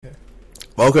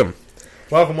Welcome.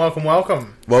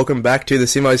 Welcome back to the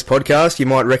Simo's podcast. You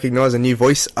might recognise a new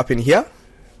voice up in here.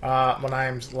 My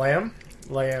name's Liam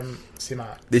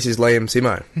Simo. This is Liam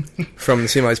Simo from the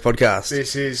Simo's podcast.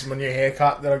 This is my new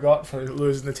haircut that I got for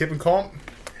losing the tipping comp.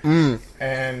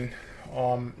 And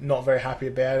I'm not very happy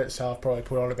about it, so I've probably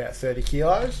put on about 30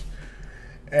 kilos.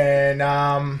 And,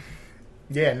 name's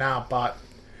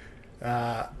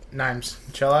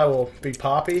Chello or Big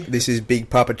Papi. This is Big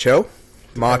Papi Chello.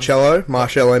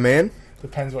 Marcello man.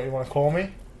 Depends what you want to call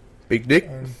me. Big Dick.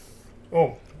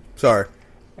 Sorry.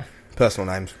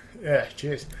 Personal names. Yeah,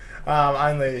 cheers.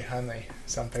 Only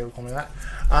some people call me that.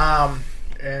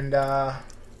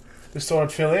 Just thought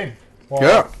I'd fill in.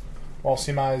 While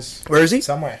Simo's... Where is he?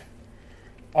 Somewhere.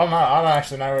 I don't know. I don't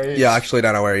actually know where he is. Yeah, I actually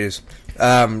don't know where he is.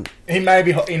 He may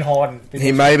be in hiding.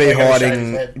 He may be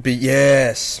hiding. But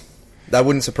yes. That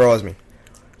wouldn't surprise me.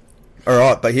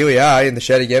 Alright, but here we are in the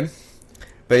shed again.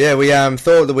 But yeah, we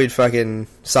thought that we'd fucking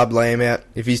sub Liam out.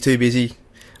 If he's too busy,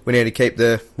 we need to keep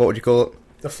the... What would you call it?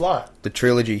 The flow. The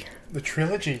trilogy. The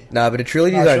trilogy? No, but a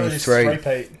trilogy is only three.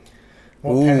 Three-peat.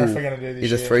 What pen are we going to do this year?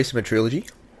 Is a threesome a trilogy?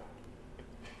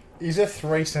 Is a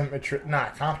threesome a trilogy? No,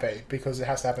 it can't be, because it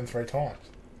has to happen 3 times.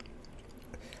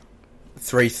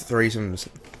 Three threesomes.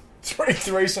 3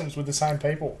 threesomes with the same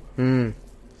people.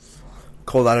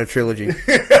 Call that a trilogy.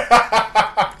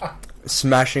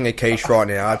 Smashing a quiche right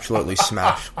now. Absolutely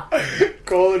smash.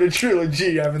 Call it a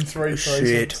trilogy, having 3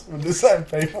 threesomes with the same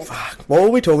people. Fuck. What were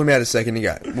we talking about a second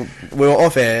ago? We were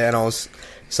off air and I was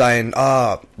saying,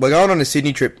 we're going on a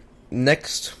Sydney trip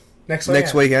next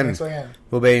weekend.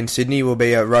 We'll be in Sydney. We'll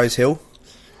be at Rose Hill.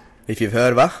 If you've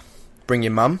heard of her, bring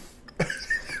your mum.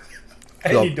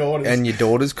 And your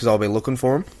daughters. Because I'll be looking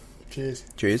for them. Cheers.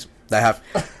 Please. They have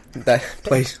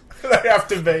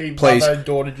to be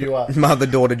mother-daughter duo.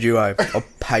 Mother-daughter duo. I'll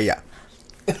pay ya.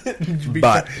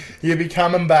 But you'll be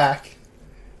coming back.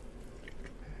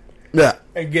 Yeah.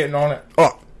 And getting on it.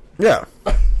 Oh, yeah.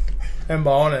 And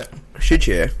buying it. Shit,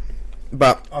 yeah.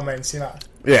 But... I mean, Simo.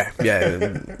 Yeah.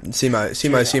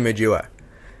 Simo duo.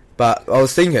 But I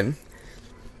was thinking...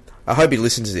 I hope he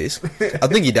listens to this. I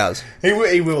think he does.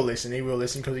 He will listen. He will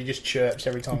listen because he just chirps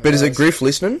every time. But is it Griff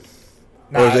listening?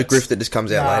 No, or is it Griff that just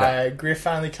comes out later? No, Griff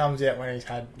only comes out when he's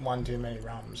had 1 too many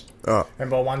rums. Oh. And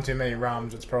by 1 too many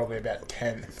rums, it's probably about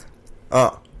 10.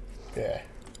 Oh. Yeah.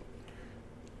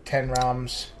 10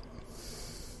 rums.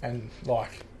 And,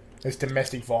 it's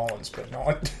domestic violence, but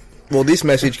not... Well, this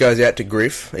message goes out to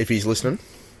Griff, if he's listening.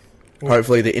 Ooh.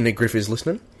 Hopefully the inner Griff is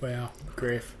listening. Wow,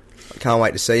 Griff. I can't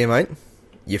wait to see you, mate.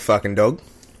 You fucking dog.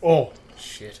 Oh,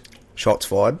 shit. Shots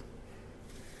fired.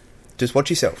 Just watch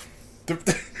yourself.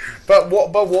 But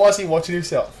why is he watching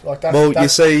himself?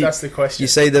 That's the question. You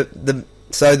see,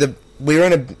 we were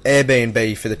on an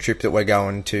Airbnb for the trip that we're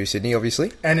going to Sydney,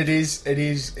 obviously. And it is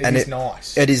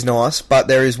nice. It is nice, but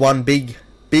there is one big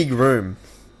room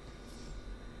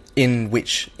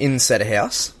in said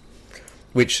house,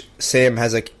 which Sam /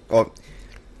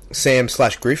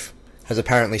 Griff has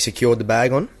apparently secured the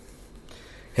bag on.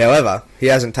 However, he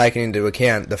hasn't taken into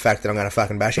account the fact that I'm going to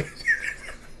fucking bash him.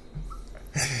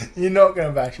 You're not going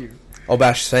to bash him. I'll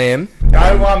bash Sam.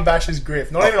 No one bashes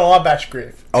Griff. Not even I bash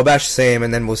Griff. I'll bash Sam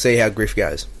and then we'll see how Griff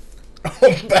goes.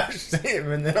 I'll bash Sam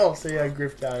and then I'll see how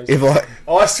Griff goes.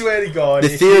 I swear to God. The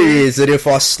theory is that if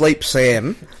I sleep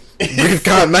Sam, Griff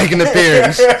can't make an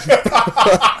appearance.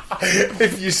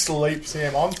 If you sleep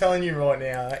Sam, I'm telling you right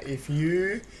now, if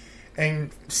you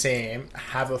and Sam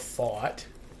have a fight,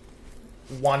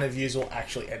 one of yous will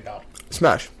actually end up...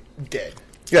 Smash. Dead.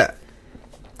 Yeah.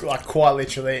 Quite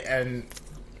literally, and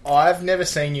I've never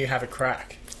seen you have a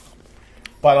crack.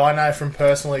 But I know from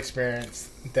personal experience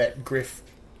that Griff...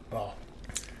 Oh,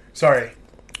 sorry.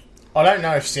 I don't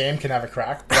know if Sam can have a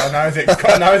crack, but I know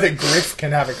that Griff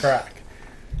can have a crack.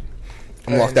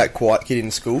 I'm like that quiet kid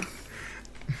in school.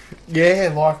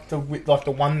 Yeah, like the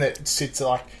one that sits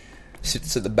at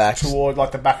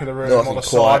Toward the back of the room or the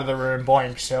side of the room by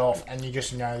himself, and you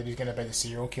just know that he's going to be the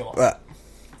serial killer. Right.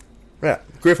 Yeah.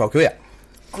 Griff, I'll kill you.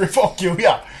 Griff, I'll kill you.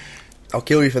 I'll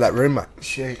kill you for that room, mate.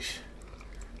 Sheesh.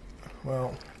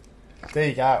 Well, there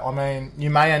you go. I mean, you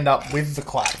may end up with the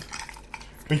clap.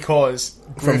 Because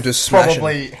Griff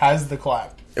probably has the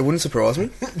clap. It wouldn't surprise me.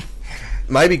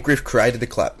 Maybe Griff created the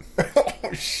clap.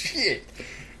 Oh, shit.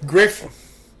 Griff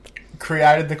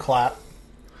created the clap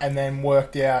and then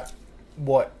worked out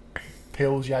what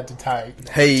pills you had to take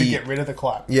to get rid of the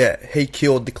clap. Yeah, he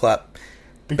killed the clap.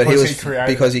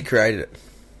 Because he created it.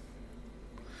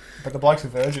 But the bloke's a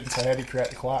virgin, so how did he create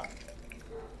the clap?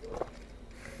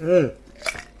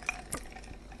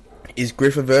 Is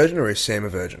Griff a virgin or is Sam a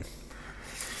virgin?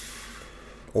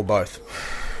 Or both?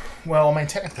 Well, I mean,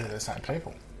 technically they're the same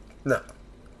people. No.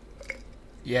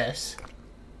 Yes.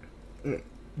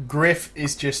 Griff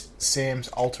is just Sam's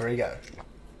alter ego.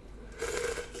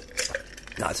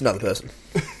 No, it's another person.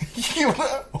 You want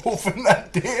to orphan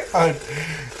that down.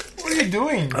 What are you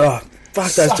doing? Oh,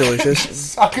 fuck, that's delicious.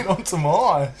 Suck it on some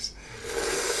ice.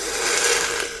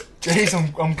 Jeez,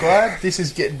 I'm glad this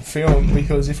is getting filmed,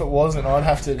 because if it wasn't, I'd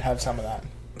have to have some of that.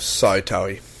 So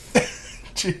toey.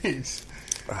 Jeez.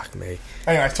 Fuck me.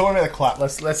 Anyway, talking about the clap,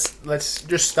 let's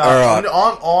just start.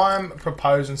 All right. I'm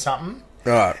proposing something.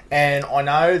 Right. And I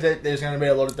know that there's going to be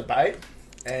a lot of debate,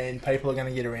 and people are going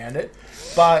to get around it.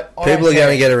 But people are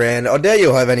going to get around. I doubt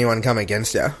you'll have anyone come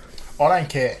against you. I don't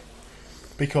care,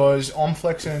 because I'm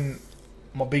flexing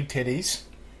my big titties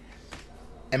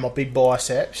and my big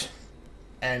biceps,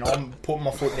 and I'm putting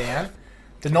my foot down.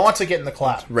 The Knights are getting the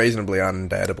clap. It's reasonably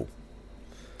undoubtable.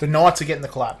 The Knights are getting the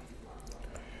clap.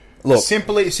 Look,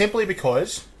 simply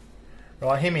because,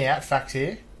 right? Hear me out. Facts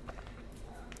here.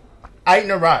 8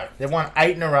 in a row. They've won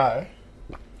 8 in a row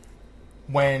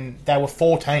when they were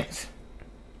 14th.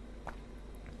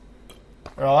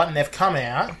 Right? And they've come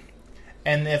out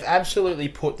and they've absolutely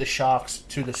put the Sharks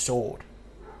to the sword.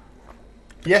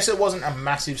 Yes, it wasn't a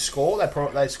massive score.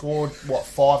 They scored,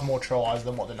 5 more tries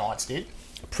than what the Knights did.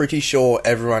 pretty sure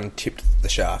everyone tipped the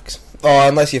Sharks. Oh,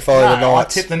 unless you follow the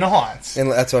Knights. I tipped the Knights.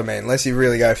 And that's what I mean. Unless you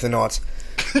really go for the Knights.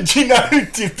 Do you know who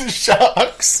tipped the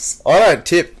Sharks? I don't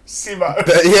tip. Simo.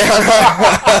 But yeah.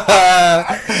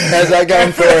 How's that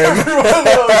going for him?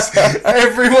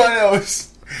 Everyone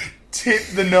else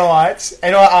tipped the Knights.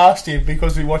 And I asked him,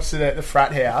 because we watched it at the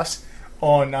frat house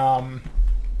on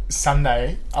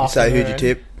Sunday afternoon. You say, who'd you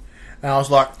tip? And I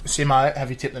was like, Simo, have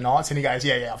you tipped the Knights? And he goes,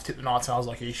 yeah, I've tipped the Knights. And I was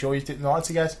like, are you sure you tipped the Knights?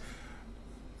 He goes,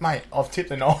 mate, I've tipped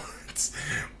the Knights.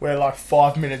 We're like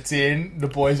 5 minutes in, the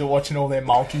boys are watching all their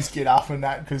multis get up and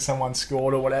that because someone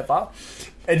scored or whatever.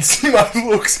 And Simo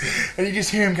looks and you just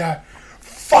hear him go,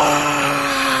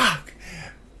 fuck!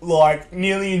 Like,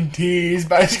 nearly in tears,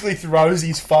 basically throws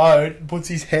his phone, puts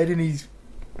his head in his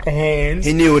hands.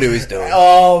 He knew what he was doing.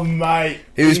 Oh, mate.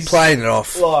 He was playing it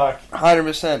off. Like,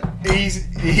 100%.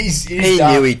 He's he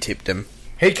done. knew he tipped him.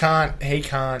 He can't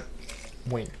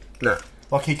win. No.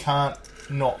 Like, he can't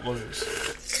not lose.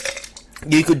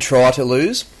 You could try to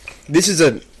lose. This is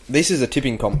a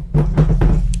tipping comp.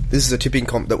 This is a tipping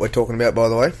comp that we're talking about, by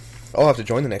the way. I'll have to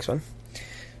join the next one.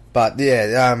 But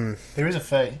yeah, there is a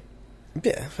fee.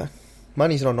 Yeah,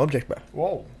 money's not an object, bro.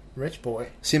 Whoa, rich boy.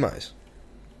 Simos.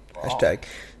 Hashtag.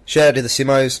 Shout out to the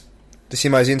Simos. The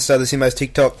Simos Insta, the Simos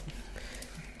TikTok.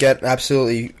 Get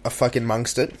absolutely a fucking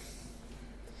amongst it.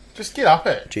 Just get up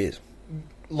it. Cheers.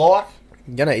 Like.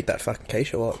 You're gonna eat that fucking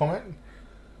quiche or what? Comment.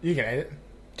 You can eat it.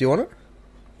 Do you want it?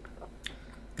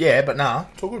 Yeah, but nah.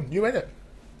 It's all good. You eat it.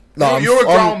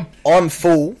 No, I'm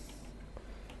full,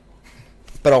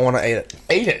 but I want to eat it.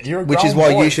 Eat it. You're a Which is why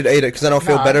you should eat it, because then I'll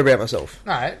feel better about myself.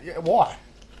 No, why?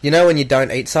 You know when you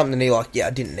don't eat something and you're like, yeah, I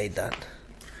didn't need that.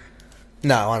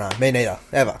 No, I know. Me neither.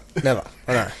 Ever. Never.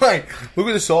 I know. Mate, look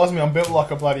at the size of me. I'm built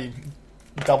like a bloody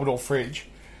double-door fridge.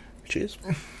 Cheers.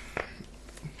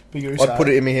 Big Uso. I'd put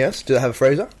it in my house. Do they have a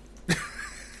freezer?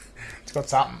 It's got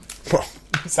something.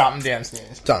 Something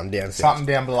downstairs. Something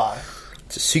down below.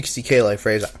 It's a 60 kilo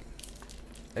freezer.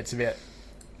 It's about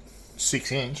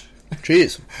 6 inch.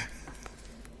 Cheers.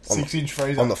 6 inch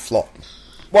freezer. On the flop.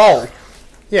 Whoa.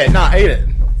 Yeah, nah, eat it.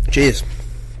 Cheers.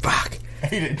 Fuck.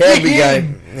 Eat it. Here we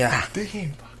go. Yeah. Dig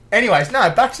in. Anyways, no,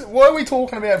 back to... Why are we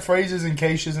talking about freezers and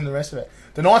quiches and the rest of it?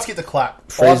 The Knights get the clap.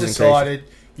 I've decided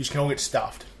you just can all get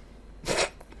stuffed.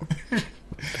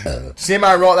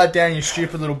 Simo, write that down in your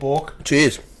stupid little book.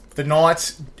 Cheers. The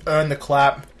Knights earned the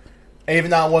clap.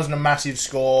 Even though it wasn't a massive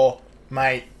score,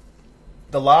 mate,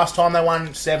 the last time they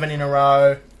won 7 in a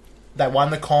row, they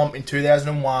won the comp in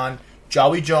 2001.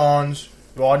 Joey Johns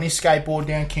riding his skateboard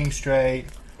down King Street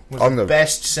was the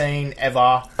best scene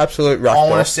ever. Absolute rush. I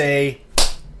want to see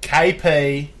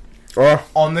KP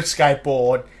on the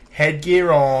skateboard,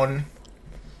 headgear on,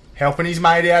 helping his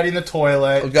mate out in the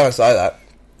toilet. I was going to say that.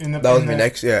 That was my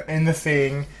next, yeah. In the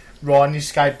thing, riding his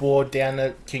skateboard down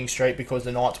the King Street because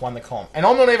the Knights won the comp. And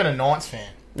I'm not even a Knights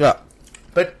fan. Yeah.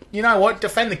 But, you know what?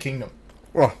 Defend the kingdom.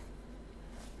 Well,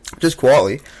 just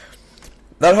quietly,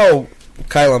 that whole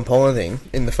Kalen Pollen thing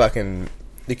in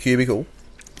the cubicle,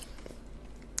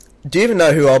 do you even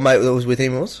know who old mate that was with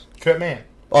him was? Kurt Mann.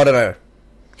 I don't know.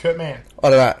 Kurt Mann. I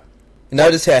don't know. You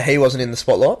notice how he wasn't in the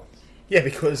spotlight? Yeah,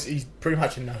 because he's pretty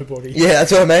much a nobody. Yeah,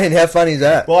 that's what I mean. How funny is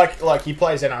that? Like he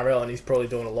plays NRL and he's probably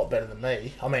doing a lot better than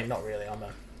me. I mean, not really. I'm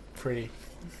a pretty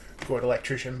good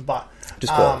electrician, but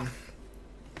just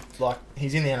like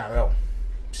he's in the NRL,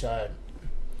 so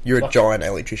You're a giant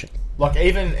electrician. Like,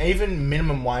 even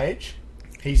minimum wage,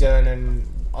 he's earning,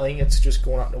 I think it's just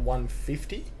gone up to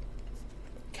 150.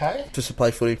 Okay? Just to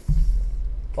play footy.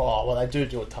 Oh, well, they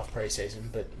do a tough pre-season,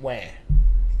 but where?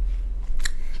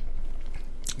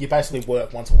 You basically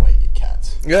work once a week, you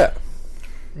cats. Yeah.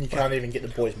 You can't even get the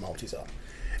boys' multis up.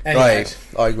 Anyways.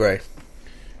 I agree.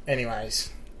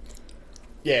 Anyways.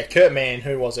 Yeah, Kurt Mann,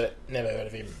 who was it? Never heard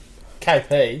of him.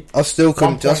 KP. I still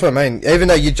couldn't... That's what I mean. Even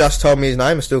though you just told me his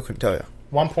name, I still couldn't tell you.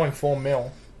 1.4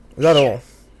 mil. Is that all?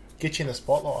 Get you in the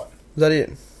spotlight. Is that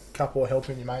it? Couple of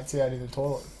helping your mates out in the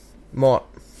toilet. Might.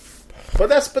 But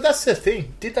that's the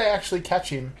thing. Did they actually catch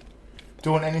him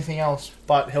doing anything else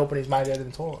but helping his mate out in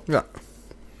the toilet? No.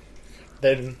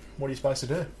 Then what are you supposed to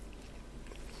do?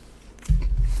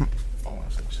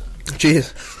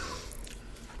 Cheers.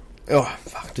 Oh,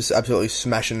 fuck. Just absolutely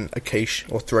smashing a quiche.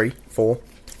 Or 3, 4.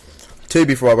 2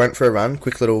 before I went for a run.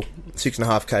 Quick little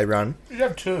 6.5k run. You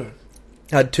have 2.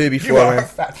 I had 2 before You I are a went.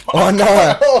 fat fuck. Oh,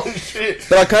 no. Oh, shit.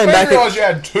 But I came I back... didn't realise you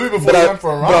had 2 before you went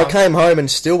for a run. But I came home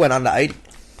and still went under 80.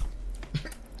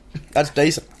 That's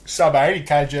decent. Sub 80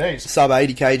 kgs. Sub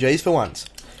 80 kgs for once.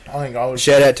 I think I was...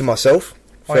 Shout out to myself.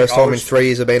 First time in 3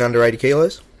 years I've been under 80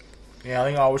 kilos. Yeah, I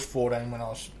think I was 14 when I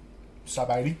was sub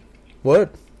 80. Word.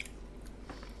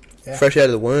 Yeah. Fresh out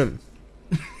of the womb.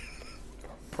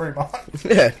 Pretty much.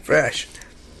 Yeah, fresh.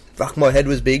 Fuck, my head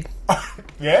was big.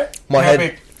 Yeah? My How head...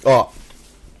 big? Oh.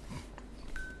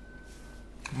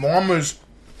 Mine was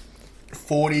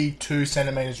 42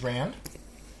 centimetres round.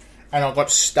 And I got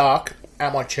stuck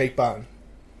at my cheekbone.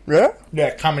 Yeah?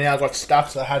 Yeah, coming out, I got stuck,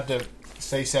 so I had to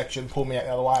C-section pull me out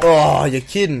the other way. Oh, you're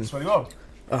kidding. Swear to God.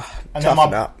 Oh, And then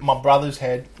my brother's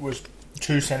head was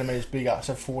 2 centimetres bigger,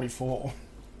 so 44.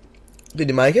 Did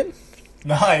you make it?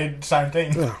 No, same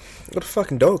thing. Oh, what a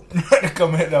fucking dog.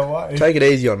 Come out that way. Take it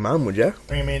easy on mum, would you?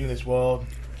 Bring him into this world.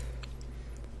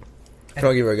 Can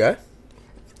I give her a go?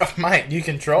 Oh, mate, you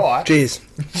can try. Cheers.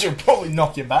 She'll probably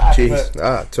knock you back. Cheers.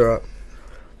 It's alright.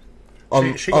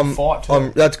 She can fight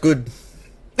too. That's good.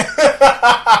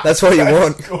 That's what you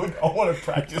want. Good. I want to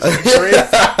practice. I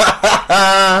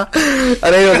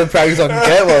don't know the practice I can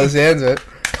get while it sounds it.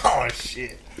 Oh,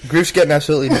 shit. Griff's getting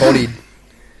absolutely bodied.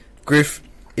 Griff,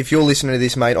 if you're listening to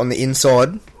this, mate, on the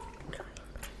inside,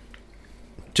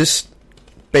 just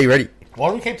be ready. Why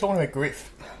do we keep talking about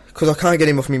Griff? Because I can't get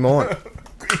him off my mind.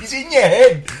 He's in your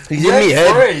head. He's in my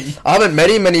head. I haven't met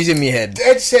him and he's in my head.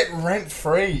 Dead set rent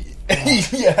free.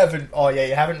 You haven't. Oh, yeah,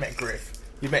 you haven't met Griff.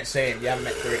 You've met Sam. You haven't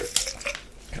met Griff.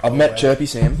 I've met Chirpy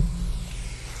Sam.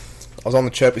 I was on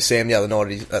the Chirpy Sam the other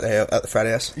night at the frat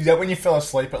house. Is that when you fell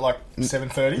asleep at like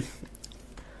 7:30?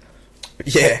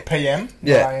 Yeah. PM?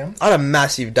 Yeah. AM? I had a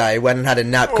massive day. Went and had a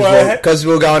nap because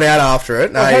we were going out after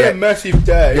it. I had a massive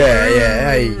day.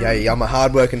 Yeah. Hey, I'm a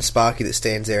hard-working Sparky that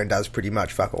stands there and does pretty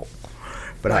much fuck all.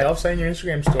 But I've seen your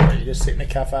Instagram story. You just sit in a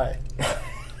cafe.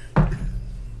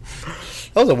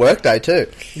 That was a work day too.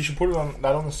 You should put it on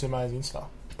the Simo's Insta.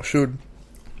 I should.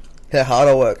 How hard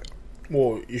I work.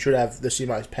 Well, you should have the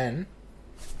Simo's pen.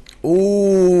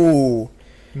 Ooh.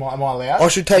 Am I allowed? I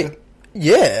should take...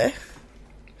 Yeah.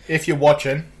 If you're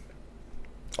watching.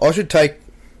 I should take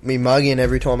me mug in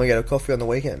every time I get a coffee on the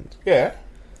weekend. Yeah.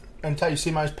 And take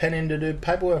Simo's pen in to do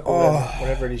paperwork or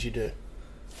whatever it is you do.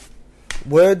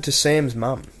 Word to Sam's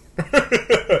mum.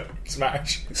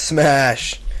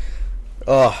 Smash.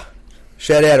 Oh.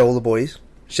 Shout out all the boys.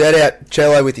 Shout out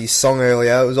Chello with his song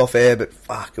earlier. It was off air, but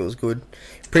fuck, it was good.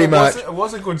 Pretty much. It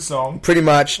was a good song. Pretty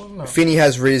much. Finney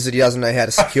has riz that he doesn't know how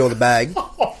to secure the bag.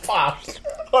 Oh, fuck.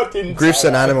 I didn't Griff's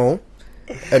an animal.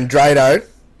 And Drado.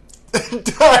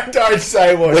 Don't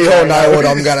say what. We all know what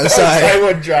I'm going to say. Don't say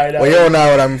what Drado. We all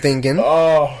know what I'm thinking.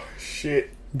 Oh,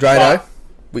 shit. Drado.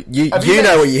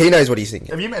 He knows what he's thinking.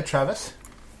 Have you met Travis?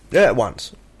 Yeah,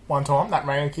 once. One time, that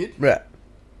Rango kid? Yeah.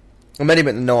 I met him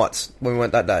at the Knights when we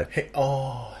went that day.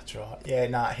 That's right. Yeah,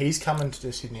 nah, he's coming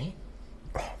to Sydney.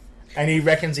 And he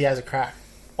reckons he has a crack.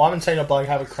 I haven't seen a bloke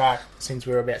have a crack since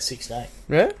we were about 16.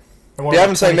 Yeah? You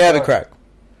haven't seen me have a crack?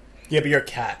 Yeah, but you're a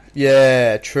cat.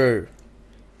 Yeah, true.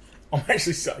 I'm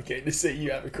actually so keen to see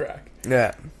you have a crack.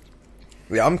 Yeah.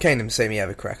 Yeah, I'm keen to see me have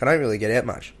a crack. I don't really get out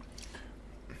much.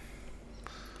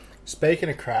 Speaking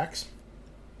of cracks,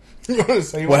 you want to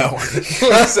see one? Well. You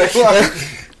want to see one?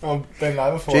 I'll bend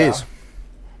over for you. Cheers.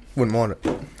 Wouldn't mind it.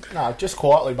 No, just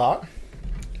quietly, but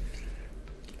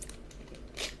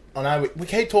I know we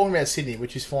keep talking about Sydney,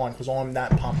 which is fine because I'm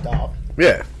that pumped up.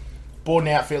 Yeah. Bought an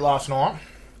outfit last night.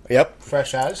 Yep.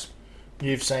 Fresh as.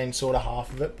 You've seen sort of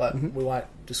half of it, but we won't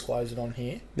disclose it on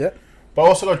here. Yep. But I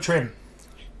also got a trim.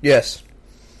 Yes.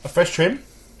 A fresh trim.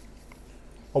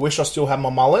 I wish I still had my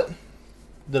mullet,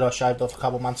 that I shaved off a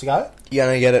couple months ago. You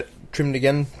gonna get it trimmed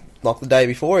again like the day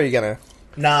before, or are you gonna...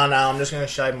 No, I'm just going to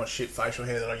shave my shit facial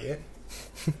hair that I get.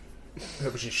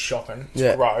 Which is shocking.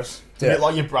 It's gross. It's a bit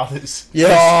like your brother's.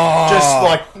 Yeah. Just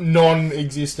like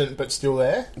non-existent but still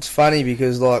there. It's funny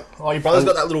because like... Oh, your brother's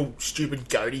got that little stupid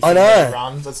goatee thing I know. that he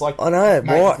runs. It's like... I know,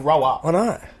 mate, grow up. I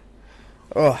know.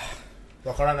 Oh.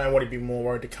 Like, I don't know what he'd be more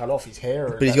worried to cut off, his hair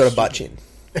or... But he's got a butt chin.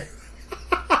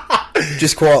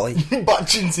 Just quietly. Butt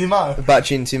chin Simo. Butt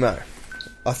chin Simo.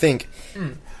 I think...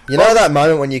 You know that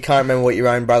moment when you can't remember what your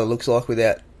own brother looks like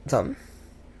without something?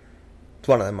 It's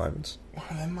one of them moments. One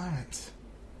of them moments.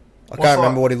 I can't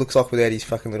remember what he looks like without his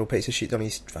fucking little piece of shit on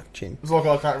his fucking chin. It's like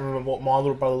I can't remember what my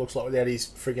little brother looks like without his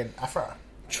friggin' afro.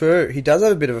 True. He does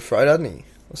have a bit of a fro, doesn't he?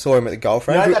 I saw him at the golf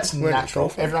range. You know, that's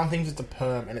natural. Everyone thinks it's a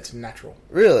perm and it's natural.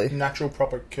 Really? Natural,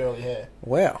 proper curly hair.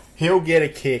 Wow. He'll get a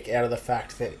kick out of the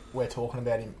fact that we're talking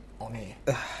about him on here.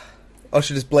 I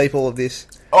should just bleep all of this.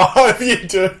 Oh, if you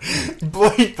do,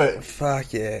 bleep it.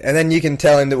 Fuck yeah. And then you can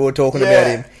tell him that we're talking about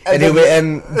him. And he'll be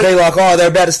like, oh, they're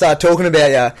about to start talking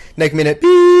about you. Next minute,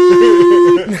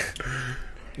 beep.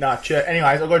 Nah,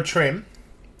 anyways, I've got a trim.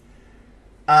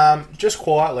 Just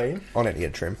quietly. I need to get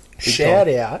a trim. Shout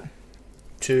out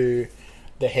to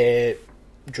the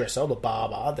hairdresser, the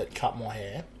barber that cut my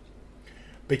hair.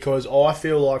 Because I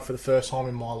feel like for the first time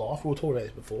in my life, we'll talk about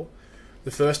this before,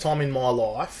 the first time in my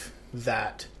life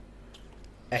that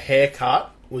a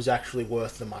haircut was actually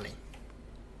worth the money.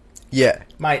 Yeah.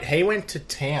 Mate, he went to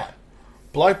town.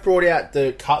 Bloke brought out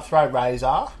the cutthroat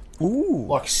razor. Ooh.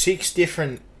 Like 6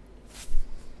 different...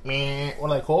 what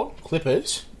are they called?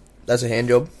 Clippers. That's a hand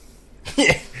job.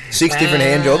 Yeah. 6 different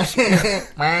hand jobs.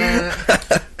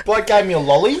 Bloke gave me a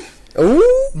lolly.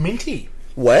 Ooh. Minty.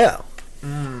 Wow.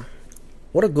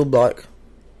 What a good bloke.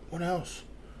 What else?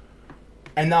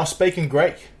 And they were speaking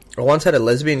Greek. I once had a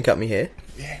lesbian cut me hair.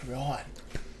 Yeah, right.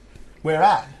 Where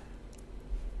at?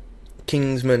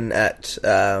 Kingsman at...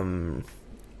 Glendale?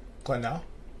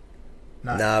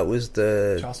 No, it was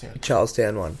the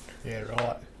Charlestown one. Yeah,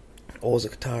 right. Or was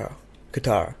it Katara?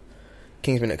 Katara.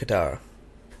 Kingsman at Katara.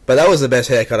 But that was the best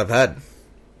haircut I've had.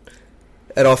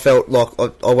 And I felt like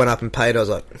I went up and paid. I was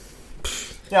like...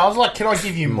 Yeah, I was like, can I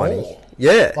give you money. more?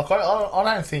 Yeah. Like,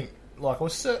 I don't think... Like,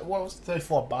 what was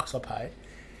 $35 I paid?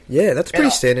 Yeah, that's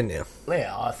pretty standard now.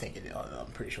 Yeah, I think it is.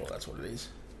 I'm pretty sure that's what it is.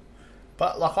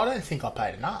 But, like, I don't think I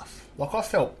paid enough. Like, I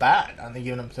felt bad only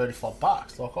giving them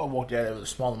 $35. Like, I walked out there with a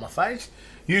smile on my face.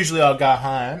 Usually I'll go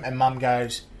home and Mum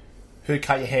goes, who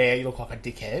cut your hair? You look like a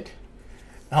dickhead.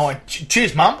 And I went,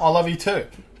 cheers, Mum. I love you too.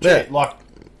 Cheers. Yeah. Like,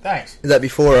 thanks. Is that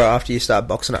before or after you start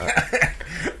boxing up?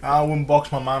 I wouldn't box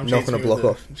my mum. Knocking a block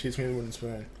off. She hits me with a wooden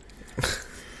spoon.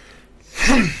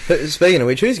 Speaking of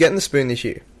which, who's getting the spoon this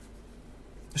year?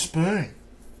 The spoon?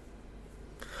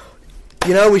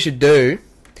 You know what we should do?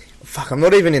 Fuck, I'm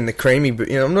not even in the creamy...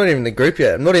 I'm not even in the group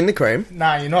yet. I'm not in the cream.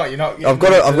 No, you're not. I've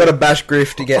got to bash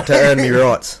Griff to get to earn me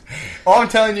rights. I'm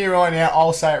telling you right now,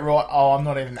 I'll say it right. Oh, I'm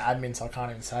not even admin, so I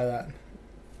can't even say that.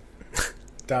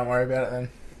 Don't worry about it then.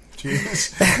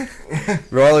 Cheers.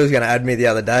 Riley was going to add me the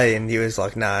other day, and he was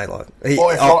like, "Nah." Like,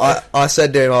 I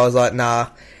said to him, I was like, "Nah,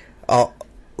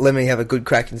 let me have a good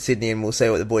crack in Sydney, and we'll see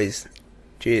what the boys."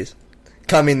 Cheers.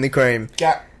 Come in the cream.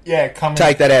 Yeah, come.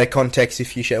 Take that out of context,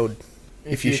 if you shall.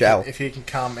 If you can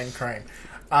come and cream.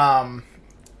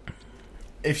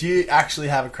 If you actually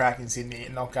have a crack in Sydney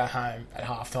and not go home at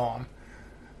half time,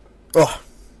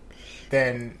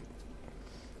 then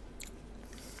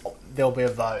there'll be a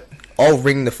vote. I'll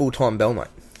ring the full-time bell, mate.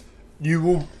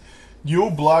 You'll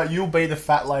be the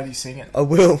fat lady singing. I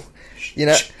will. You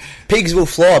know, pigs will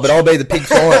fly, but I'll be the pig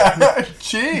flying.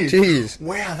 Cheers.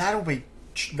 Wow,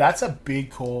 that's a big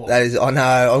call. That is, I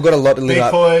know. I've got a lot to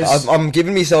live up. I'm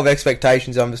giving myself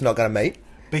expectations I'm just not going to meet.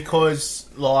 Because,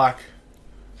 like,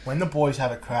 when the boys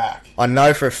have a crack... I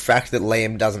know for a fact that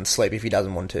Liam doesn't sleep if he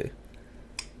doesn't want to.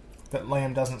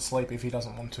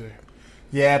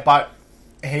 Yeah, but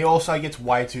he also gets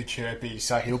way too chirpy,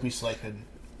 so he'll be sleeping.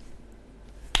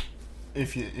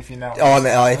 If you know what I'm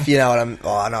saying. If you know what I'm...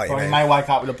 Oh, I know what you mean. He may wake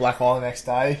up with a black eye the next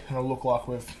day, and it'll look like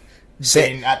we've...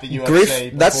 been at the UFC.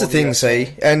 Griff, that's the thing, see,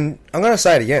 and I'm going to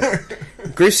say it again.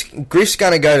 Griff's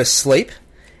going to go to sleep,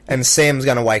 and Sam's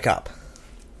going to wake up.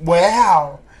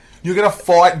 Wow, you're going to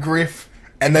fight Griff,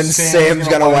 and then Sam's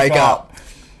going to wake up.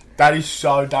 That is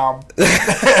so dumb.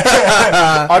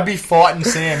 I'd be fighting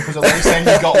Sam because at least then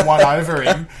you got one over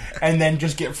him, and then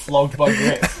just get flogged by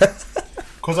Griff.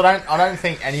 Because I don't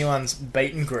think anyone's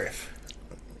beaten Griff.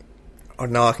 Oh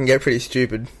no, I can get pretty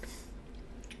stupid.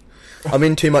 I'm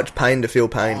in too much pain to feel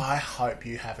pain. I hope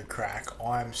you have a crack.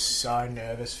 I'm so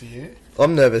nervous for you.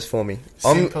 I'm nervous for me.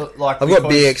 I've got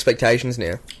big expectations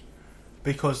now.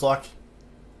 Because, like,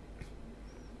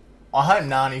 I hope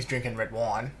Nani's drinking red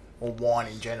wine, or wine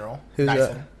in general. Who's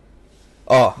Nathan. that?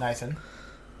 Oh. Nathan.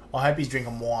 I hope he's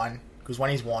drinking wine, because when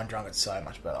he's wine drunk, it's so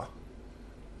much better.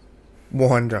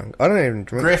 Wine drunk? I don't even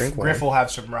drink wine. Griff will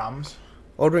have some rums.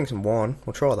 I'll drink some wine.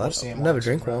 I'll try that. I've never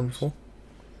drank wine before.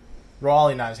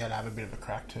 Riley knows how to have a bit of a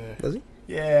crack too. Does he?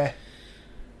 Yeah.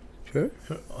 Sure.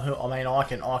 I mean, I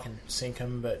can sink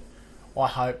him, but I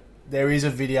hope there is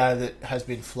a video that has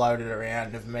been floated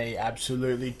around of me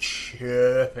absolutely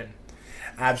chirping.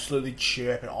 I was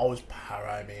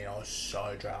paro, man. I was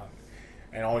so drunk,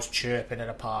 and I was chirping at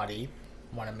a party.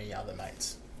 One of my other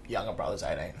mates, younger brother's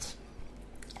 18s,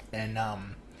 and I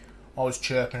was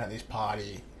chirping at this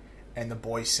party, and the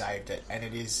boys saved it, and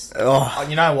it is. Oh.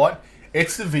 You know what?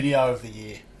 It's the video of the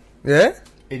year. Yeah?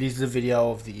 It is the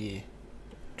video of the year.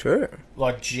 True.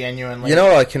 Like, genuinely. You know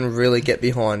what I can really get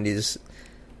behind is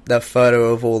that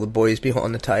photo of all the boys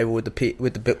behind the table with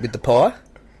the pie.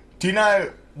 Do you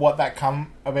know what that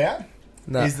come about?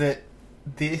 No. Is that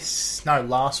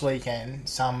last weekend,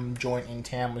 some joint in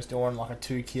town was doing like a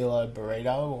 2 kilo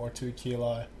burrito or a 2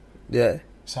 kilo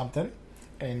something.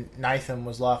 And Nathan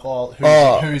was like,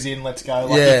 who's in, let's go.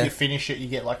 Like, if you finish it, you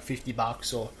get like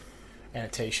 $50 and a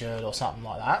t-shirt or something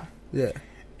like that. Yeah.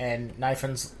 And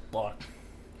Nathan's like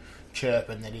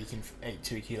chirping that he can eat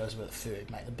 2 kilos worth of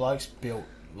food, mate. The bloke's built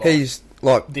like he's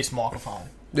like this microphone.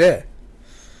 Yeah.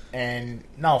 And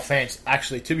no offense,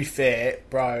 actually, to be fair,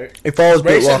 bro, if I was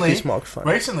built like this microphone.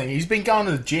 Recently, he's been going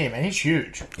to the gym and he's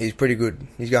huge. He's pretty good.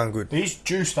 He's going good. He's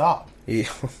juiced up. Yeah.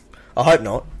 I hope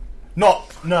not. No,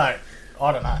 I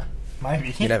don't know.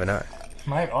 Maybe. You never know.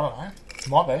 Maybe, I don't know.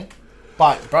 Might be.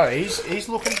 But, bro, he's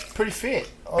looking pretty fit.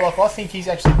 Like, I think he's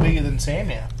actually bigger than Sam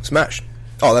now. Smash.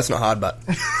 Oh, that's not hard, but...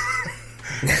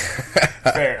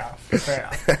 Fair enough.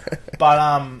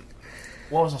 But,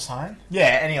 what was I saying?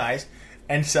 Yeah, anyways.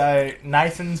 And so,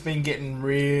 Nathan's been getting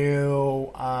real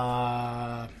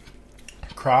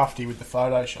crafty with the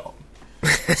Photoshop.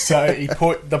 So, he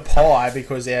put the pie,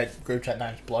 because our group chat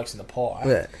name's Blokes in the Pie.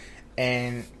 Yeah.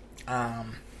 And,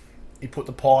 he put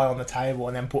the pie on the table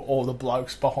and then put all the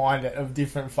blokes behind it of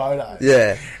different photos.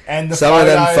 Yeah. And some of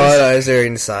them photos are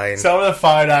insane. Some of the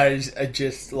photos are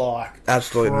just like...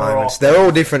 absolute moments. They're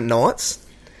all different nights.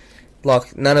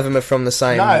 Like, none of them are from the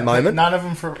same moment. None of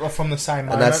them are from the same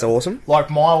moment. And that's awesome.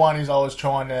 Like, my one is I was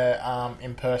trying to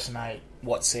impersonate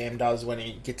what Sam does when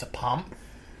he gets a pump.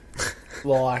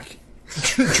 Like...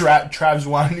 Trav's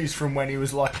one is from when he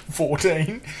was like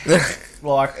 14.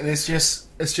 Like, it's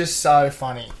just so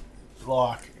funny.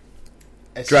 Like,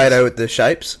 Drado with the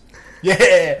shapes.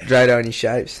 Yeah, Drado and his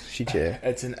shapes. Shit, yeah.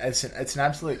 It's an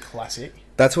absolute classic.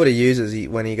 That's what he uses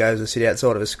when he goes to sit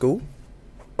outside of a school.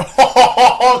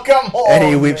 Oh, come on! And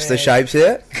he whips the shapes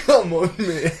out. Come on,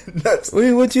 man.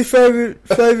 What's your favourite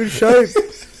shape?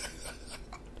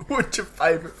 What's your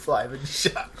favourite flavoured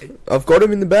shape? I've got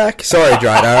him in the back. Sorry,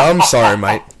 Drado. I'm sorry,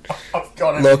 mate. I've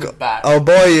got him in the back. I'll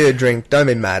buy you a drink. Don't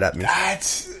be mad at me.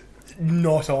 That's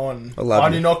not on. I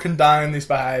do not condone this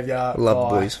behaviour. Love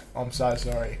the boys. I'm so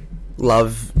sorry.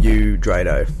 Love you,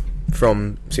 Drado.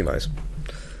 From Simo's.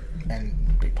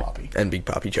 And Big Papi. And Big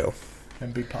Papi Chello.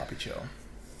 And Big Papi Chello.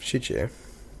 Shit, yeah.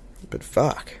 But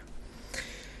fuck.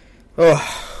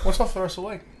 Oh. What's off the rest of the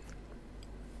week?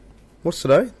 What's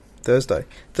today? Thursday.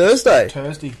 Thursday.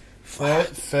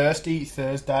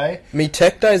 Me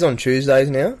tech day's on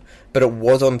Tuesdays now, but it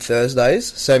was on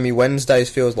Thursdays, so me Wednesdays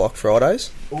feels like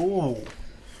Fridays. Ooh.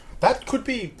 That could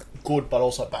be good, but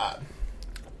also bad.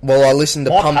 Well, I listened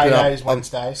to Pumping Up. My payday's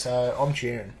Wednesday, so I'm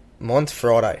cheering. Mine's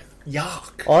Friday.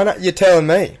 Yuck. I know, you're telling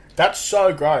me. That's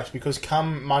so gross, because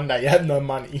come Monday, you have no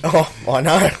money. Oh, I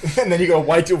know. And then you got to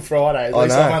wait till Friday. At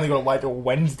least I've only got to wait till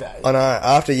Wednesday. I know.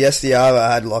 After yesterday,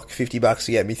 I had like $50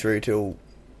 to get me through till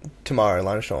tomorrow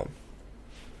lunchtime.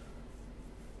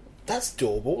 That's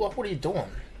doable. Like, what are you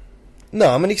doing?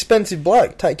 No, I'm an expensive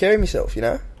bloke. Take care of myself, you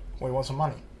know? Well, you want some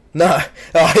money? No.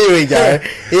 Oh, here we go.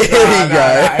 Here we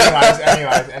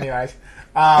go. Anyways.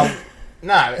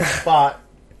 No, but...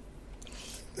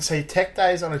 See, tech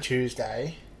day's on a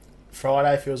Tuesday.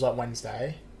 Friday feels like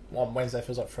Wednesday. Well, Wednesday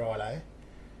feels like Friday.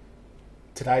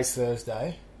 Today's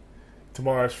Thursday.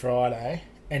 Tomorrow's Friday.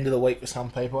 End of the week for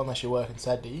some people, unless you're working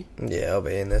Saturday. Yeah, I'll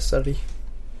be in there Saturday.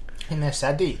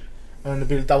 Earn a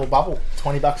bit of double bubble.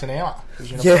 $20 an hour.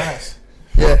 Because you're an apprentice.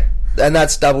 Yeah. And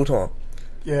that's double time.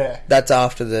 Yeah. That's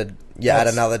after add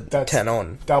another 10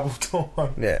 on. Double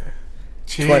time. Yeah.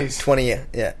 Cheers. 20,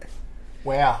 yeah.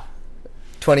 Wow.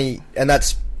 20, and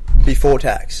that's before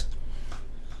tax.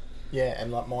 Yeah,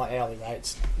 and like my hourly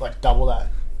rate's like double that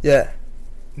Yeah.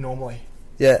 normally.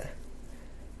 Yeah.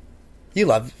 You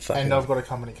love fucking... And I've got a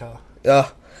company car.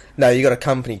 Oh, no, you got a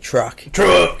company truck.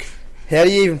 Truck! How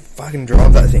do you even fucking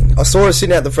drive that thing? I saw it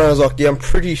sitting out the front. I was like, yeah, I'm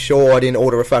pretty sure I didn't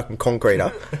order a fucking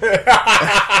concreter.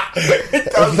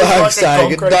 It does look like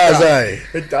a concrete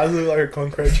truck. It does look like a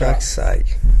concrete truck. Fuck's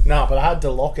sake. No, but I had to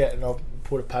lock it and I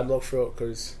put a padlock through it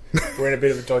because we're in a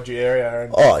bit of a dodgy area.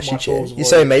 And Oh, shit, yeah. You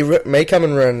see me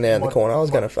coming running down the corner, I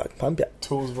was going to fucking pump you.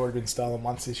 Tools have already been stolen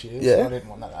once this year, Yeah. so I didn't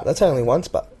want that to happen. That's only once,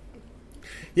 but...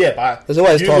 Yeah, but there's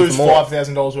always you time lose for more.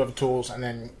 $5,000 worth of tools and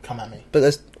then come at me. But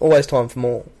there's always time for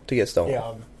more to get stolen. Yeah,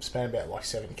 I've spent about like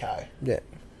 $7,000 Yeah.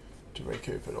 to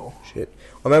recoup it all. Shit.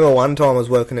 I remember one time I was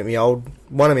working at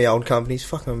one of my old companies.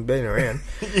 Fuck, I've been around.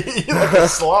 You're like a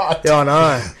slut. Yeah, I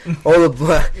know.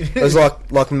 It was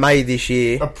like May this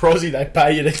year. A prosy they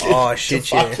pay you to get Oh shit,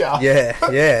 to fuck ya.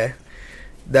 yeah.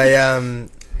 They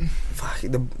fuck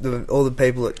all the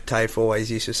people at TAFE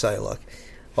always used to say like,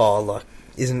 oh, like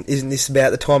isn't this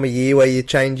about the time of year where you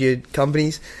change your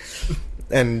companies?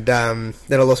 And then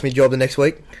I lost my job the next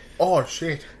week. Oh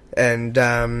shit. And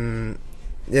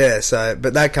yeah, so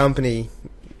but that company,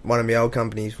 one of my old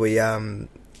companies, we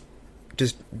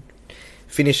just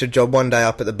finished a job one day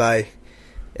up at the bay,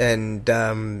 and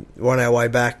we're on our way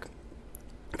back,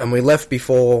 and we left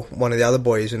before one of the other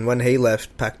boys, and when he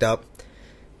left, packed up,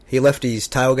 he left his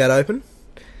tailgate open,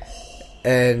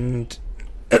 and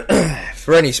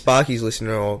for any Sparkies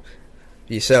listener or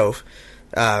yourself,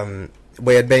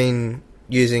 we had been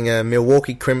using a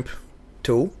Milwaukee crimp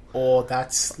tool. Or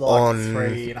that's like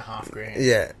 $3,500.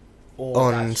 Yeah.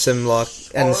 On some like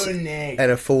and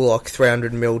a full like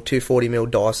 300mm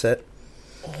 240mm die set.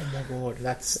 Oh my god,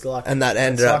 that's like, and that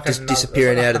ended up just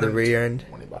disappearing out of the rear end.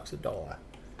 $20 a die,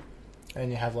 and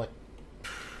you have like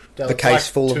the case like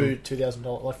full of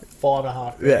 $2,000, like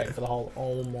 $5,500 for the whole.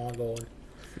 Oh my god!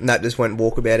 And that just went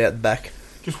walkabout out the back.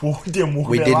 Just walked down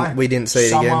walkabout. We didn't see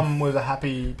it again. Someone was a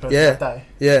happy person that day.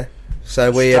 Yeah.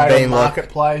 So we had been like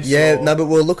marketplace. Yeah, no, but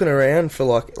we were looking around for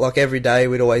like every day.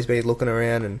 We'd always be looking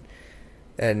around,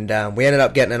 and we ended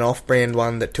up getting an off-brand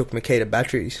one that took Makita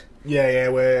batteries. Yeah,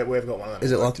 we've got one of them.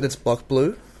 Is it like that's like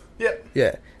blue? Yep.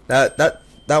 Yeah, that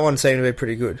one seemed to be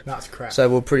pretty good. That's crap. So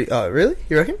we're pretty. Oh, really?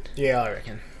 You reckon? Yeah, I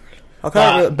reckon. I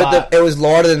can't. But it was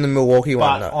lighter than the Milwaukee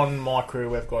one. But on my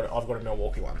crew, I've got a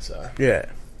Milwaukee one. So yeah,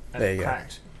 and there you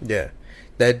cranked. Go. Yeah,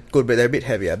 they're good, but they're a bit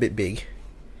heavier, a bit big.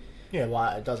 Yeah,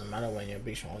 well, it doesn't matter when you're a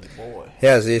big shiny boy.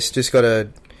 How's this? Just got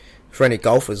for any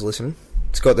golfers listening,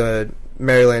 it's got the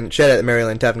Maryland, shout out the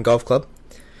Maryland Tavern Golf Club.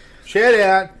 Shout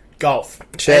out golf.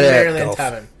 Shout out Maryland golf.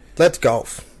 Tavern. Let's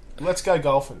golf. Let's go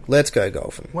golfing. Let's go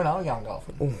golfing. When are we going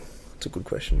golfing? Ooh, that's a good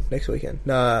question. Next weekend?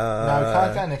 No, we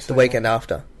can't go next the weekend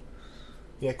after.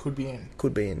 Yeah, could be in.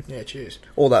 Could be in. Yeah, cheers.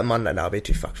 Or that Monday. No, I'll be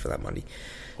too fucked for that Monday.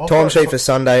 Timesheet for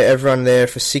Sunday, everyone there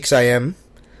for 6 a.m.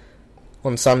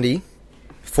 on Sunday.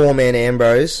 4-man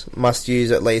Ambros must use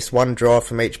at least one drive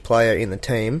from each player in the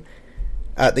team.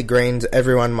 At the greens,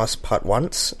 everyone must putt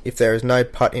once. If there is no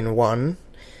putt in one,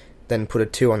 then put a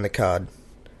 2 on the card.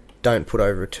 Don't put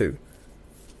over a 2.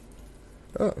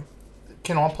 Oh.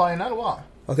 Can I play in that or what?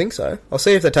 I think so. I'll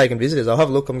see if they're taking visitors. I'll have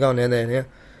a look. I'm going down there now.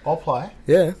 I'll play.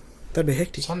 Yeah. That'd be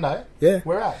hectic. Sunday? Yeah.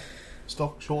 Where at?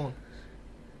 Shoreland.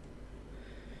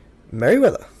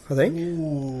 Merriweather, I think.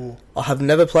 Ooh. I have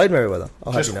never played Merriweather.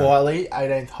 Just quietly,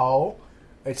 18th hole.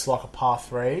 It's like a par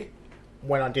 3.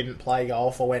 When I didn't play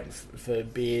golf, I went for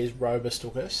beers. Robus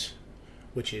took us,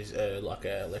 which is like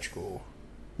a electrical,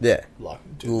 like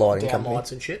lighting down company.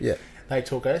 Lights and shit. Yeah, they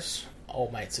took us.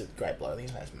 Old mate's a great bloke. I think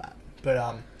his name's Matt.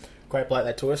 But great bloke.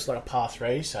 They took us like a par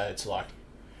 3. So it's like,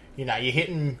 you're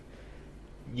hitting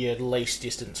your least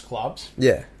distance clubs.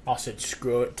 Yeah. I said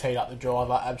screw it. Teed up the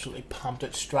driver. Absolutely pumped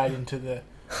it straight into the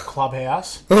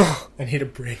clubhouse and hit a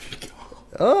brick.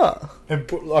 And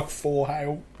put like 4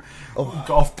 hail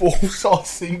golf ball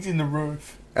size things in the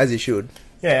roof. As you should.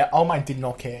 Yeah, old mate did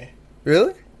not care.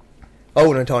 Really? I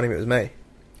wouldn't have told him it was me.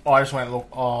 I just went, look,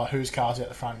 whose car's out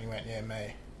the front? And he went, yeah,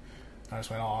 me. I just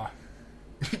went,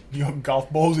 you got golf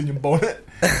balls in your bonnet?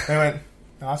 And he went,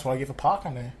 no, that's what I get for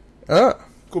parking there.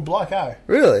 Good bloke, eh?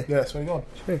 Really? Yeah, swear to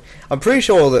God. I'm pretty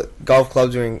sure that golf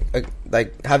clubs they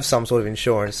have some sort of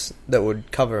insurance that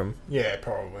would cover them. Yeah,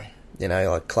 probably.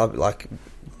 Like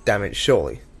damage,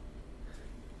 surely.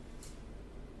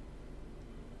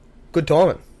 Good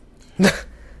timing.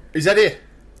 Is that it?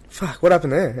 Fuck, what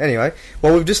happened there? Anyway,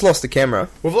 well, we've just lost the camera.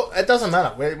 It doesn't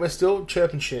matter. We're still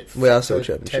chirping shit. We are still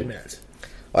chirping 10 shit. minutes.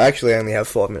 I actually only have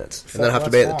 5 minutes. And then I have to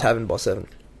be at the tavern by 7.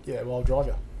 Yeah, well, I'll drive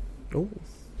you. Ooh.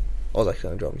 I was actually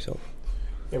going to drive myself.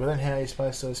 Yeah, but then how are you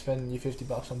supposed to spend your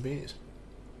 $50 on beers?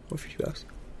 What, $50? You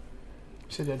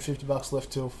said you had $50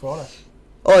 left till Friday.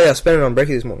 Oh, yeah, I spent it on brekkie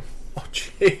this morning. Oh,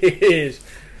 jeez.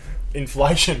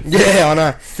 Inflation. Yeah, I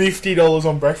know. $50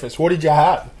 on breakfast. What did you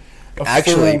have?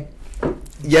 Actually,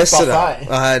 yesterday,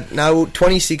 buffet? I had... No,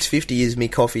 $26.50 is me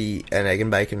coffee and egg and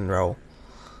bacon roll.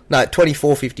 No,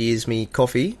 $24.50 is me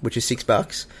coffee, which is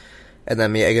 $6. And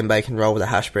then me egg and bacon roll with a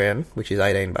hash brown, which is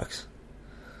 $18.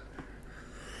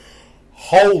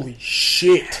 Holy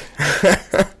shit.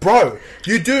 Bro,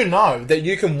 you do know that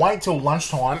you can wait till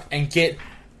lunchtime and get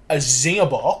a Zinger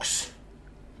box.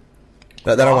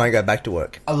 But then I won't go back to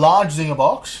work. A large Zinger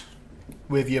box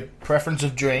with your preference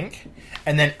of drink,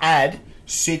 and then add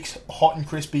 6 hot and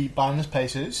crispy boneless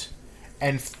pieces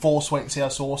and 4 sweet and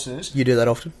sour sauces. You do that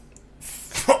often?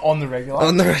 On the regular.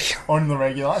 On the regular. On the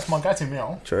regular. It's my go-to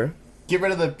meal. True. Get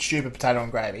rid of the stupid potato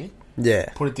and gravy.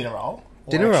 Yeah. Put a dinner roll.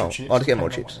 Dinner roll? Chips, I'd get more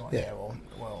chips. Yeah,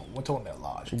 well, we're talking about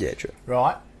large. Yeah, true.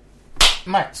 Right?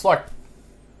 Mate, it's like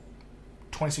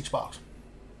 $26.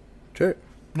 True.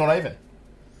 Not even.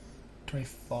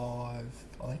 25,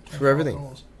 I think. For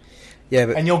everything. Yeah,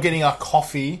 but... And you're getting a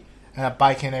coffee and a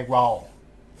bacon egg roll.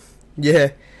 Yeah.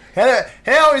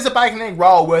 How is a bacon egg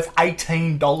roll worth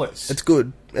 $18? It's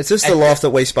good. It's just the life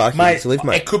that we Sparkies live,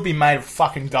 mate. It could be made of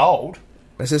fucking gold.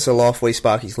 It's just the life we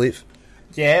Sparkies live.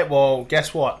 Yeah, well,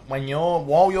 guess what?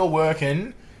 While you're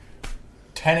working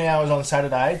 10 hours on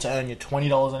Saturday to earn your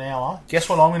 $20 an hour, guess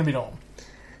what I'm going to be doing?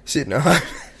 Sitting at home.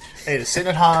 Either sitting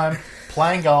at home,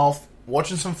 playing golf,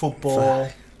 watching some football.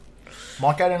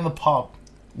 Might go down to the pub.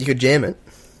 You could jam it.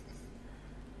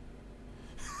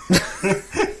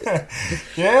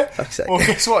 Yeah? Fuck's sake. Well,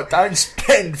 guess what? Don't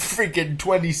spend freaking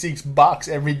 $26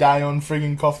 every day on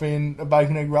freaking coffee and a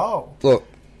bacon egg roll. Look.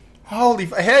 How do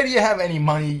you have any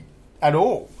money at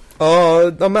all?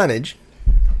 Oh, I manage.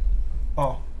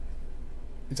 Oh.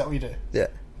 Is that what you do? Yeah.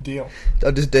 Deal.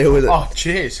 I just deal with it. Oh,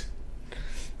 cheers.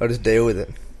 I just deal with it.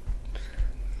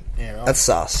 Yeah, right. That's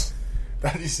sus.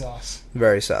 That is sus.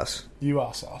 Very sus. You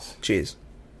are sus. Cheers.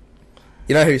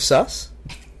 You know who's sus?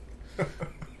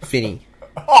 Finny.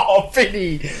 Oh,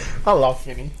 Finny. I love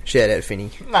Finny. Shout out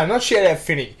Finny. No, not shout out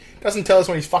Finny. Doesn't tell us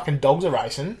when his fucking dogs are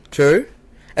racing. True.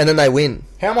 And then they win.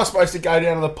 How am I supposed to go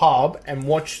down to the pub and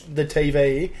watch the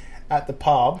TV at the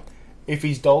pub if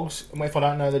I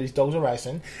don't know that his dogs are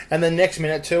racing? And then next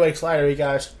minute, 2 weeks later, he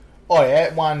goes, oh yeah,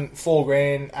 it won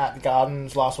 $4,000 at the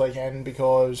Gardens last weekend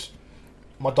because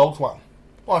my dogs won.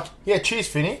 Like, yeah, cheers,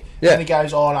 Finny. Yeah. And he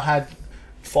goes, oh, and I had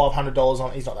 $500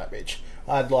 on. He's not that rich.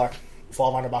 I had like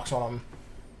 $500 on him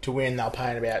to win. They were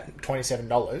paying about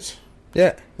 $27.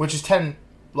 Yeah. Which is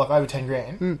over 10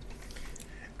 grand. Mm.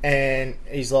 And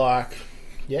he's like,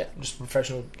 yeah, just a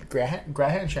professional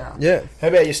greyhound trainer. Yeah. How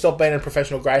about you stop being a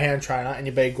professional greyhound trainer and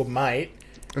you be a good mate?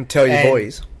 And tell your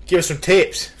boys. Give us some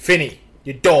tips. Finny,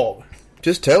 your dog.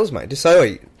 Just tell us, mate. Just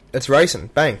say, oh, it's racing.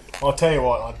 Bang. I'll tell you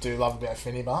what I do love about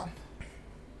Finny, but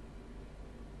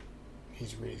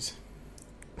he's Riz.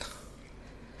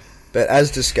 But as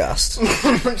discussed...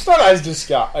 It's not as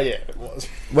discussed. Oh, yeah, it was.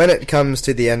 When it comes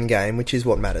to the end game, which is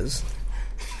what matters,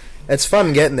 it's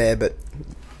fun getting there, but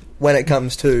when it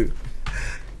comes...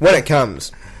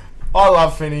 I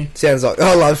love Finny. Sounds like,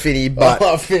 I love Finny, but... I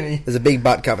love Finny. There's a big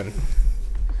butt coming.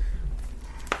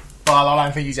 But I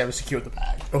don't think he's ever secured the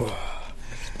bag.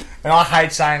 And I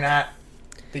hate saying that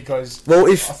because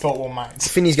I thought we're mates.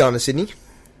 Finny's going to Sydney.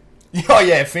 Oh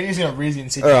yeah, Finny's going to Riz in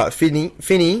Sydney. Alright,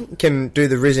 Finny can do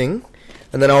the rizzing,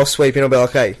 and then I'll sweep in. I'll be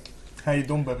like, hey. How you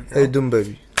doing, baby girl? How you doing,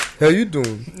 baby? How you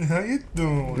doing? How you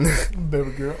doing,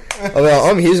 baby girl? I'll be like,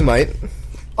 I'm his mate.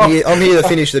 I'm here to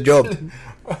finish the job.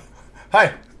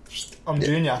 Hey, I'm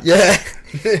Junior. Yeah.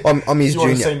 I'm his you junior.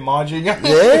 Want to see my Junior?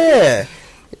 Yeah.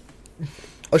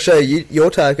 I'll show you your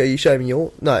taco, you show me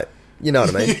your... No, you know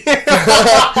what I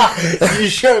mean. You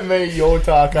show me your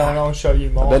taco and I'll show you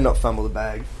mine. I better not fumble the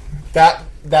bag. That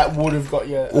would have got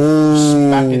you a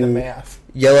smack in the mouth.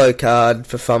 Yellow card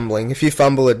for fumbling. If you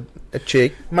fumble a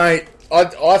chick... Mate,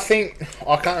 I think...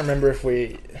 I can't remember if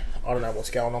I don't know what's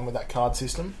going on with that card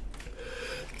system.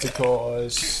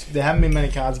 Because there haven't been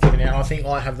many cards given out. I think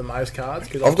I have the most cards.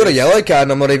 I've got a yellow card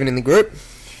and I'm not even in the group.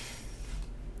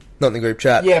 Not in the group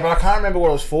chat. Yeah, but I can't remember what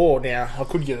it was for now. I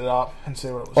could get it up and see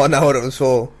what it was for. I know what it was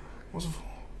for. What was it for?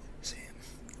 Sam.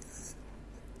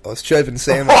 I was chirping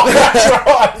Sam. Oh,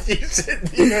 that's right. You said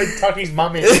you're going to tuck his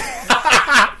mum in.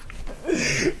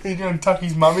 You're going to tuck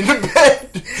his mum into bed.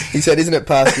 He said, isn't it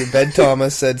past your bedtime? I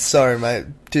said, sorry, mate.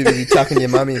 Too busy tucking your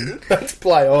mum in. Let's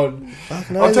play on.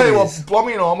 Fuck no, I'll tell you what,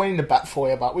 Blommy and I went into bat for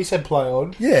you, but we said play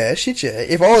on. Yeah, shit, yeah.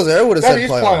 If I was there, I would have said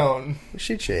play on.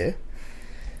 Shit, yeah.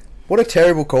 What a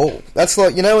terrible call. That's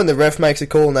like, you know when the ref makes a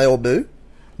call and they all boo?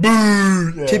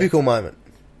 Boo! Yeah. Typical moment.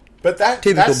 But that's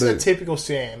Boo. the typical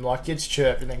Sam. Like, gets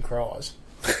chirped and then cries.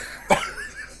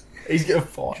 He's going to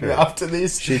fight me after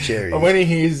this. Shit, Cherry. And when he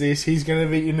hears this, he's going to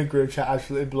be in the group chat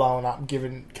absolutely blowing up,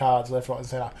 giving cards left, right and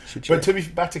centre. But to be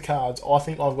back to cards, I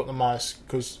think I've got the most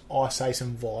because I say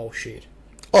some vile shit.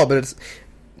 Oh, but it's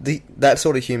that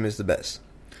sort of humour is the best.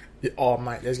 Yeah, oh,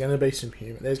 mate, there's going to be some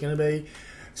humour. There's going to be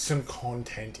some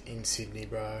content in Sydney,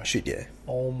 bro. Shit, yeah.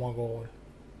 Oh, my God.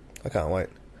 I can't wait.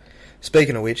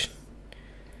 Speaking of which,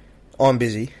 I'm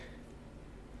busy.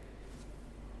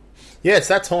 Yeah, it's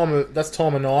that time of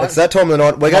night. It's that time of the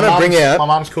night. We're going to bring out... My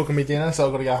mum's cooking me dinner, so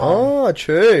I've got to go home. Oh,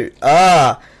 true.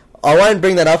 I won't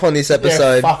bring that up on this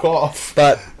episode. Yeah, fuck off.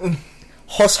 But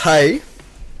Hoss Hay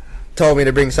told me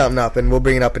to bring something up, and we'll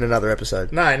bring it up in another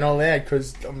episode. No, not allowed,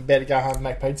 because I'm about to go home and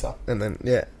make pizza. And then,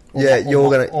 yeah.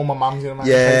 Or my mum's going to make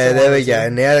pizza. Yeah, there we go.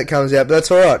 Now that comes out. But that's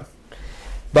alright.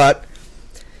 But,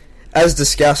 as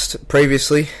discussed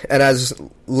previously, and as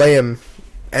Liam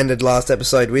ended last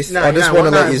episode with, I just want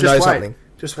to let you know something.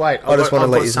 Just wait. I just want to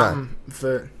let you know. something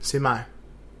for Simo.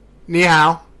 Ni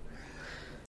hao.